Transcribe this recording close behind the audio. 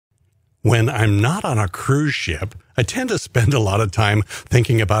When I'm not on a cruise ship, I tend to spend a lot of time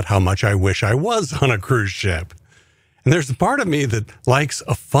thinking about how much I wish I was on a cruise ship. And there's a part of me that likes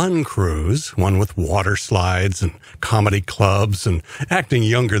a fun cruise, one with water slides and comedy clubs and acting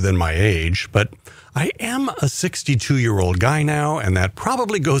younger than my age, but I am a 62-year-old guy now, and that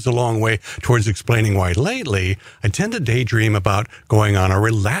probably goes a long way towards explaining why lately I tend to daydream about going on a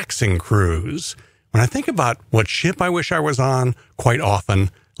relaxing cruise. When I think about what ship I wish I was on, quite often,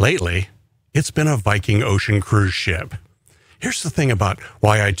 lately, it's been a Viking Ocean cruise ship. Here's the thing about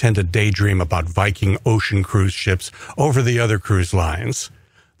why I tend to daydream about Viking Ocean cruise ships over the other cruise lines.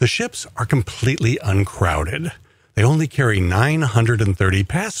 The ships are completely uncrowded. They only carry 930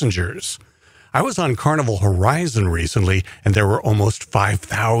 passengers. I was on Carnival Horizon recently, and there were almost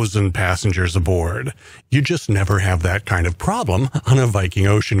 5,000 passengers aboard. You just never have that kind of problem on a Viking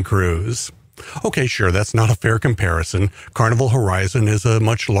Ocean cruise. Okay, sure, that's not a fair comparison. Carnival Horizon is a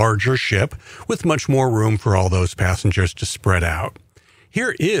much larger ship with much more room for all those passengers to spread out.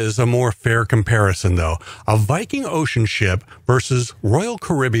 Here is a more fair comparison, though. A Viking Ocean ship versus Royal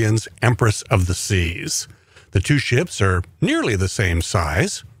Caribbean's Empress of the Seas. The two ships are nearly the same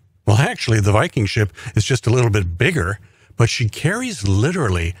size. Well, actually, the Viking ship is just a little bit bigger, but she carries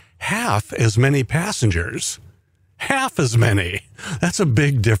literally half as many passengers. Half as many! That's a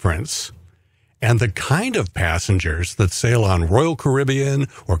big difference. And the kind of passengers that sail on Royal Caribbean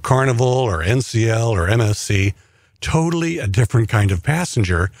or Carnival or NCL or MSC, totally a different kind of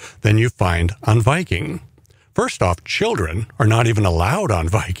passenger than you find on Viking. First off, children are not even allowed on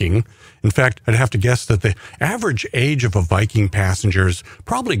Viking. In fact, I'd have to guess that the average age of a Viking passenger is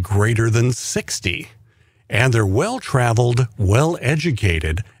probably greater than 60. And they're well-traveled,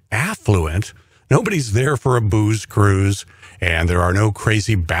 well-educated, affluent. Nobody's there for a booze cruise, and there are no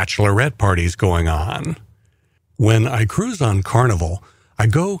crazy bachelorette parties going on. When I cruise on Carnival, I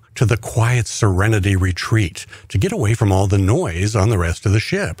go to the quiet Serenity Retreat to get away from all the noise on the rest of the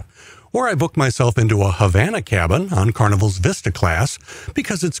ship. Or I book myself into a Havana cabin on Carnival's Vista class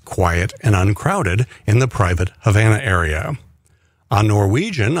because it's quiet and uncrowded in the private Havana area. On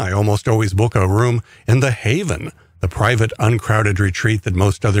Norwegian, I almost always book a room in the Haven, the private uncrowded retreat that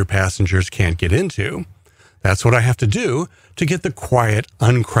most other passengers can't get into. That's what I have to do to get the quiet,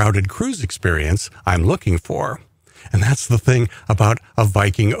 uncrowded cruise experience I'm looking for. And that's the thing about a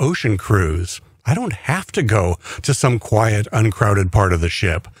Viking Ocean cruise. I don't have to go to some quiet, uncrowded part of the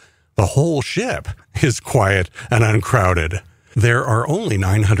ship. The whole ship is quiet and uncrowded. There are only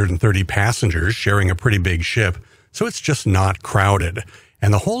 930 passengers sharing a pretty big ship, so it's just not crowded.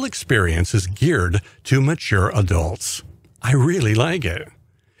 And the whole experience is geared to mature adults. I really like it.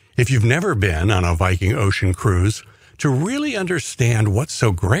 If you've never been on a Viking Ocean cruise, to really understand what's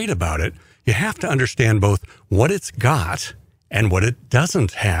so great about it, you have to understand both what it's got and what it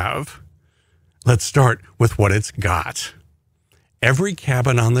doesn't have. Let's start with what it's got. Every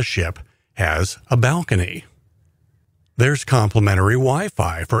cabin on the ship has a balcony. There's complimentary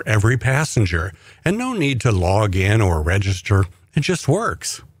Wi-Fi for every passenger, and no need to log in or register. It just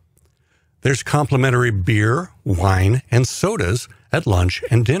works. There's complimentary beer, wine, and sodas at lunch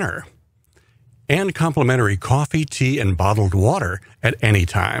and dinner. And complimentary coffee, tea, and bottled water at any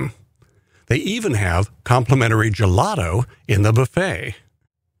time. They even have complimentary gelato in the buffet.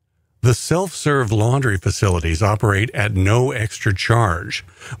 The self-serve laundry facilities operate at no extra charge.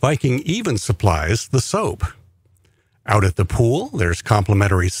 Viking even supplies the soap. Out at the pool, there's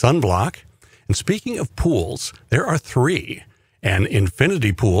complimentary sunblock. And speaking of pools, there are 3. An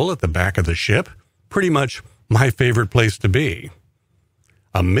infinity pool at the back of the ship, pretty much my favorite place to be.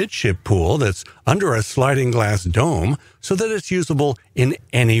 A midship pool that's under a sliding glass dome so that it's usable in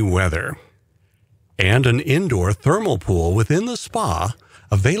any weather. And an indoor thermal pool within the spa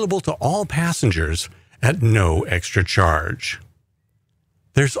available to all passengers at no extra charge.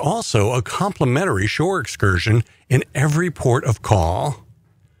 There's also a complimentary shore excursion in every port of call.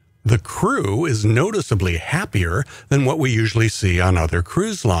 The crew is noticeably happier than what we usually see on other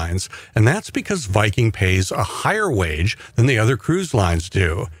cruise lines, and that's because Viking pays a higher wage than the other cruise lines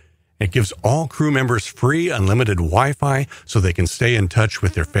do. It gives all crew members free unlimited Wi-Fi so they can stay in touch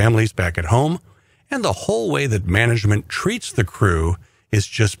with their families back at home, and the whole way that management treats the crew is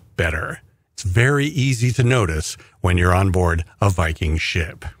just better. It's very easy to notice when you're on board a Viking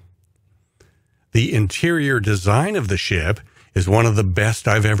ship. The interior design of the ship is one of the best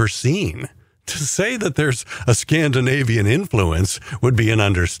I've ever seen. To say that there's a Scandinavian influence would be an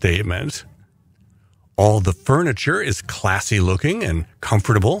understatement. All the furniture is classy looking and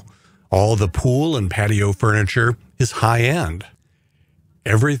comfortable. All the pool and patio furniture is high-end.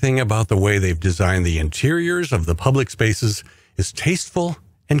 Everything about the way they've designed the interiors of the public spaces is tasteful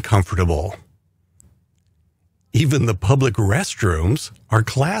and comfortable. Even the public restrooms are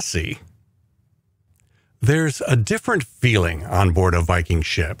classy. There's a different feeling on board a Viking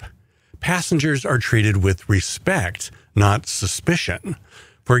ship. Passengers are treated with respect, not suspicion.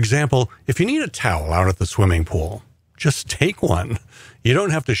 For example, if you need a towel out at the swimming pool, just take one. You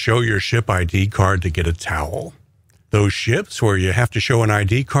don't have to show your ship ID card to get a towel. Those ships where you have to show an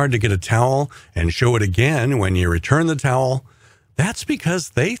ID card to get a towel and show it again when you return the towel, that's because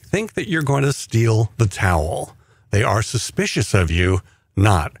they think that you're going to steal the towel. They are suspicious of you,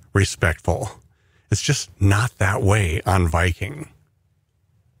 not respectful. It's just not that way on Viking.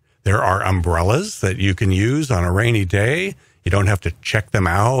 There are umbrellas that you can use on a rainy day. You don't have to check them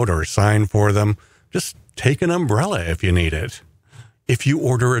out or sign for them. Just take an umbrella if you need it. If you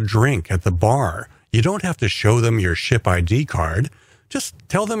order a drink at the bar, you don't have to show them your ship ID card. Just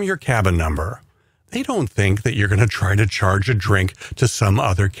tell them your cabin number. They don't think that you're going to try to charge a drink to some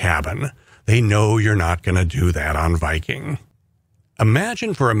other cabin. They know you're not going to do that on Viking.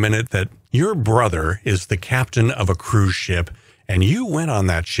 Imagine for a minute that your brother is the captain of a cruise ship and you went on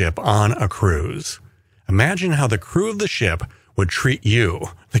that ship on a cruise. Imagine how the crew of the ship would treat you,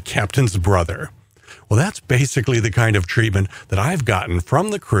 the captain's brother. Well, that's basically the kind of treatment that I've gotten from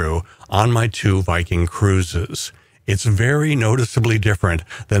the crew on my 2 Viking cruises. It's very noticeably different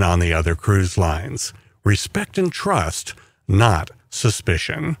than on the other cruise lines. Respect and trust, not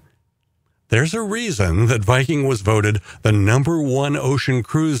suspicion. There's a reason that Viking was voted the #1 ocean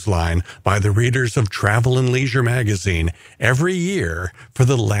cruise line by the readers of Travel and Leisure magazine every year for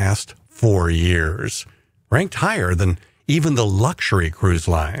the last 4 years, ranked higher than even the luxury cruise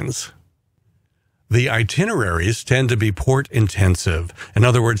lines. The itineraries tend to be port-intensive. In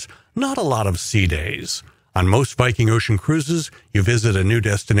other words, not a lot of sea days. On most Viking Ocean Cruises, you visit a new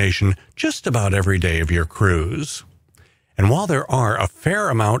destination just about every day of your cruise. And while there are a fair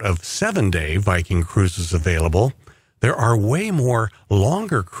amount of 7-day Viking cruises available, there are way more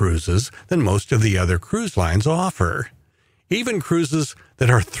longer cruises than most of the other cruise lines offer. Even cruises that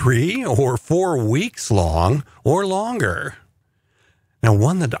are 3 or 4 weeks long or longer. Now,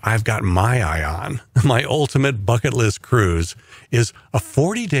 one that I've got my eye on, my ultimate bucket list cruise, is a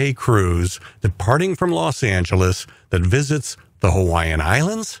 40-day cruise departing from Los Angeles that visits the Hawaiian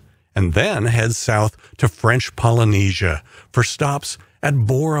Islands and then heads south to French Polynesia for stops at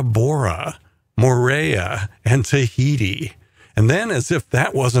Bora Bora, Moorea, and Tahiti. And then, as if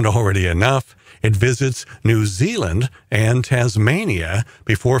that wasn't already enough, it visits New Zealand and Tasmania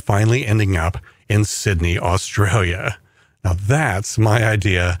before finally ending up in Sydney, Australia. Now that's my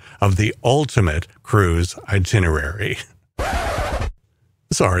idea of the ultimate cruise itinerary.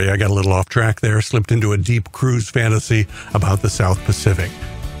 Sorry, I got a little off track there, slipped into a deep cruise fantasy about the South Pacific.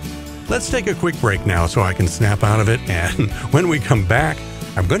 Let's take a quick break now so I can snap out of it, and when we come back,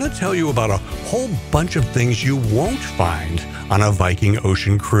 I'm going to tell you about a whole bunch of things you won't find on a Viking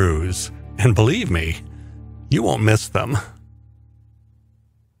Ocean cruise. And believe me, you won't miss them.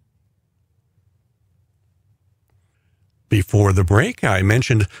 Before the break, I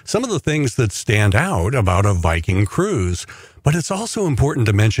mentioned some of the things that stand out about a Viking cruise, but it's also important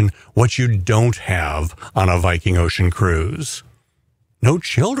to mention what you don't have on a Viking Ocean cruise. No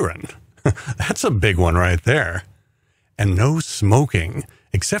children. That's a big one right there. And no smoking,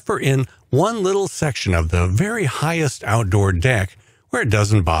 except for in one little section of the very highest outdoor deck where it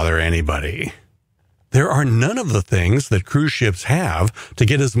doesn't bother anybody. There are none of the things that cruise ships have to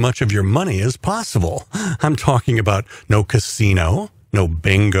get as much of your money as possible. I'm talking about no casino, no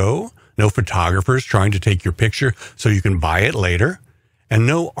bingo, no photographers trying to take your picture so you can buy it later, and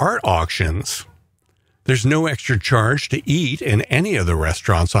no art auctions. There's no extra charge to eat in any of the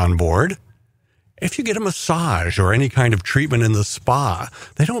restaurants on board. If you get a massage or any kind of treatment in the spa,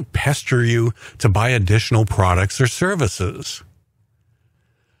 they don't pester you to buy additional products or services.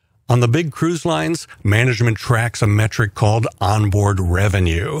 On the big cruise lines, management tracks a metric called onboard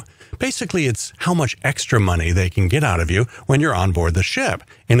revenue. Basically, it's how much extra money they can get out of you when you're on board the ship,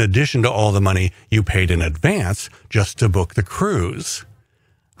 in addition to all the money you paid in advance just to book the cruise.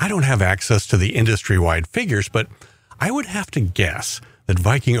 I don't have access to the industry-wide figures, but I would have to guess that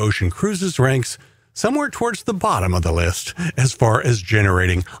Viking Ocean Cruises ranks somewhere towards the bottom of the list as far as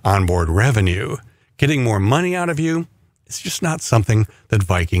generating onboard revenue. Getting more money out of you, it's just not something that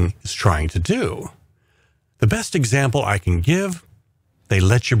Viking is trying to do. The best example I can give, they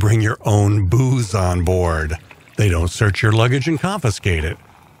let you bring your own booze on board. They don't search your luggage and confiscate it.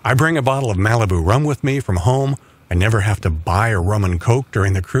 I bring a bottle of Malibu rum with me from home. I never have to buy a rum and coke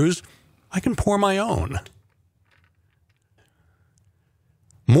during the cruise. I can pour my own.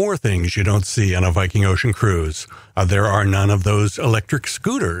 More things you don't see on a Viking Ocean cruise. There are none of those electric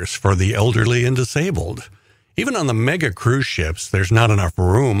scooters for the elderly and disabled. Even on the mega cruise ships, there's not enough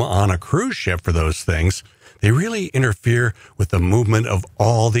room on a cruise ship for those things. They really interfere with the movement of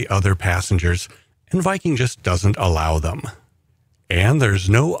all the other passengers, and Viking just doesn't allow them. And there's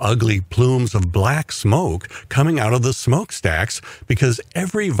no ugly plumes of black smoke coming out of the smokestacks because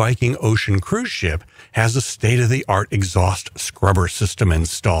every Viking Ocean cruise ship has a state-of-the-art exhaust scrubber system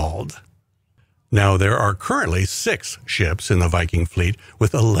installed. Now, there are currently 6 ships in the Viking fleet,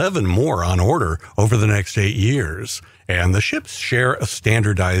 with 11 more on order over the next 8 years. And the ships share a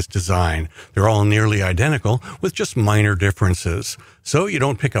standardized design. They're all nearly identical, with just minor differences. So you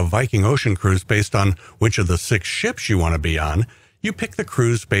don't pick a Viking Ocean cruise based on which of the 6 ships you want to be on. You pick the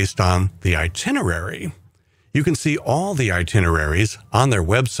cruise based on the itinerary. You can see all the itineraries on their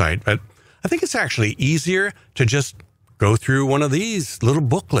website, but I think it's actually easier to just go through one of these little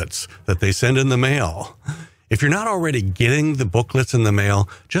booklets that they send in the mail. If you're not already getting the booklets in the mail,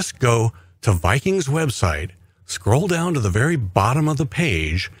 just go to Viking's website, scroll down to the very bottom of the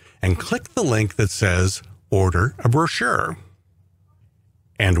page, and click the link that says Order a Brochure.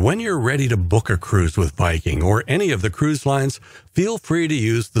 And when you're ready to book a cruise with Viking or any of the cruise lines, feel free to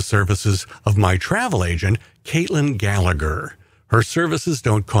use the services of my travel agent, Caitlin Gallagher. Her services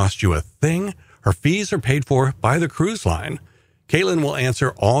don't cost you a thing. Her fees are paid for by the cruise line. Caitlin will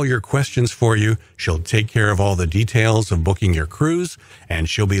answer all your questions for you. She'll take care of all the details of booking your cruise, and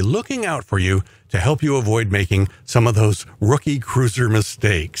she'll be looking out for you to help you avoid making some of those rookie cruiser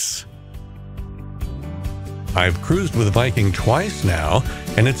mistakes. I've cruised with Viking twice now,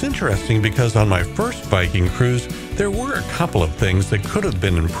 and it's interesting because on my first Viking cruise, there were a couple of things that could have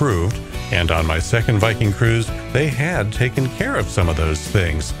been improved, and on my second Viking cruise, they had taken care of some of those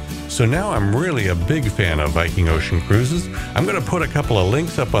things. So now I'm really a big fan of Viking Ocean Cruises. I'm going to put a couple of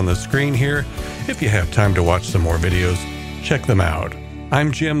links up on the screen here. If you have time to watch some more videos, check them out.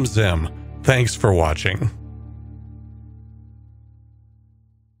 I'm Jim Zim. Thanks for watching.